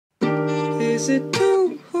is it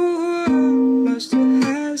too much to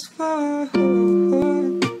ask for?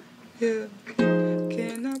 Yeah,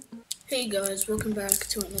 can I? Hey guys, welcome back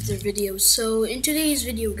to another video. So in today's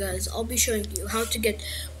video guys, I'll be showing you how to get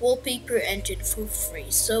Wallpaper engine for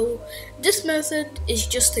free. So this method is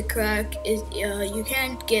just a crack. You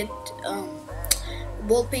can't get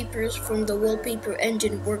wallpapers from the Wallpaper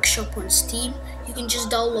engine workshop on Steam. You can just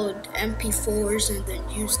download MP4s and then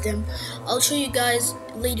use them. I'll show you guys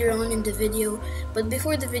later on in the video, but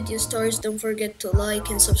before the video starts, don't forget to like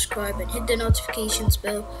and subscribe and hit the notifications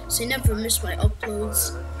bell so you never miss my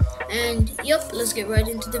uploads. And yep, let's get right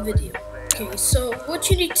into the video. Okay, so what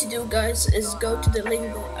you need to do guys is go to the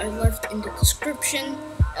link that I left in the description,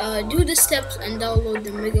 do the steps and download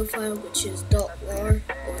the mega file, which is .rar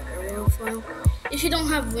or RAR file. If you don't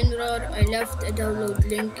have WinRAR, I left a download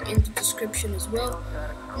link in the description as well.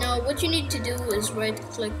 Now what you need to do is right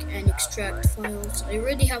click and extract files. I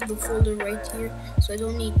already have the folder right here, so I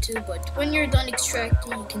don't need to, but when you're done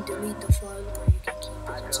extracting, you can delete the file or you can keep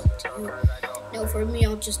it, it's up to you. Now for me,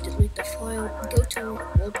 I'll just delete the file, go to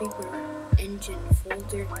Wallpaper engine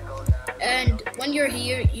folder, and when you're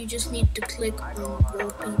here, you just need to click on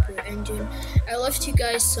Wallpaper engine. I left you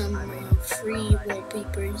guys some free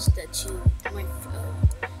wallpapers that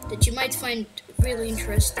you might find really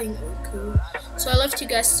interesting or cool. So I left you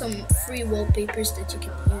guys some free wallpapers that you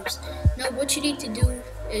can use. Now what you need to do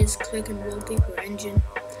is click on Wallpaper engine,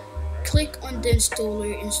 click on the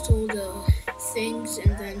installer, install the things,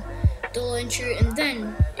 and then the launcher, and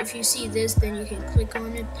then if you see this, then you can click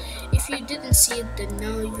on it. If you didn't see it, then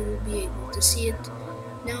now you will be able to see it.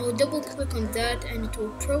 Now double click on that and it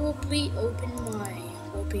will probably open my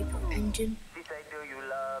Wallpaper engine.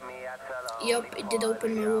 Yep, it did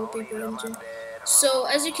open my Wallpaper engine. So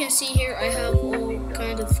as you can see here, I have all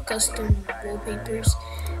kind of custom wallpapers.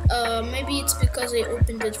 Maybe it's because I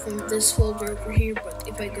opened it from this folder over here, but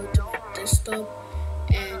if I go to my desktop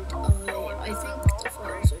and I think the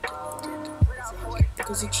files are deleted,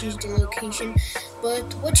 because it changed the location.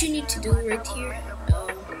 But what you need to do right here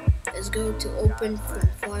is go to open from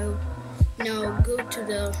file. Now go to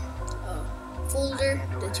the folder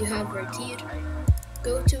that you have right here,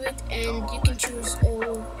 go to it, and you can choose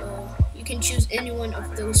you can choose any one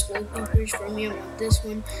of those wallpapers. For me, I want this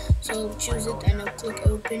one, so I'll choose it and I'll click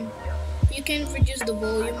open. You can reduce the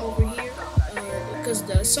volume over here because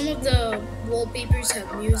some of the wallpapers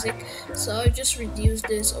have music, so I'll just reduce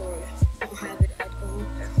this or don't have it at all.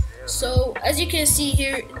 So as you can see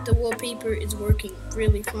here, the wallpaper is working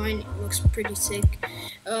really fine. It looks pretty sick.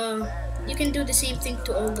 You can do the same thing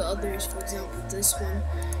to all the others. For example, this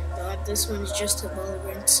one is just a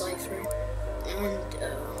Valorant cipher, and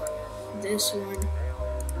this one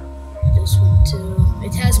too.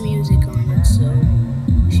 It has music on it, so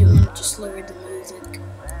if you want to just lower the music,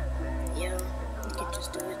 yeah, you can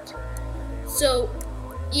just do it. So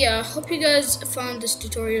yeah, I hope you guys found this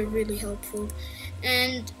tutorial really helpful.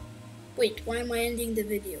 And wait, why am I ending the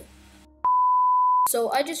video?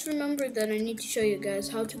 So I just remembered that I need to show you guys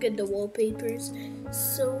how to get the wallpapers.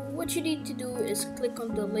 So what you need to do is click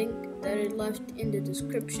on the link that I left in the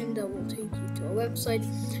description that will take you to a website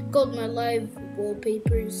called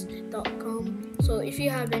mylivewallpapers.com. So if you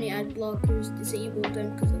have any ad blockers, disable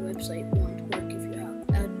them because the website won't work if you have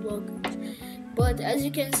ad blockers. But as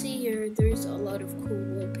you can see here, there's a lot of cool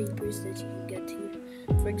wallpapers that you can get here.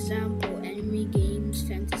 For example, anime, games,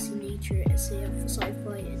 fantasy, nature, SF,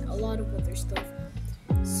 sci-fi, and a lot of other stuff.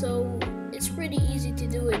 So it's pretty easy to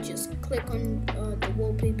do it. Just click on the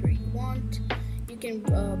wallpaper you want. You can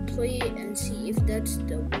play it and see if that's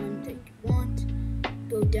the one that you want.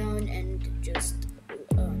 Go down and just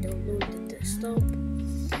download the desktop.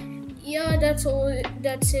 Yeah, that's all.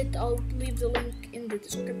 That's it. I'll leave the link in the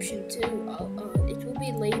description too. It will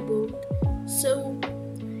be labeled. So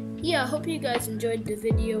yeah, I hope you guys enjoyed the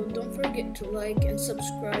video. Don't forget to like and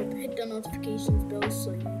subscribe. Hit the notifications bell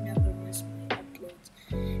so you never miss my uploads.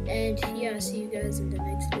 And yeah, see you guys in the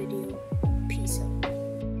next video.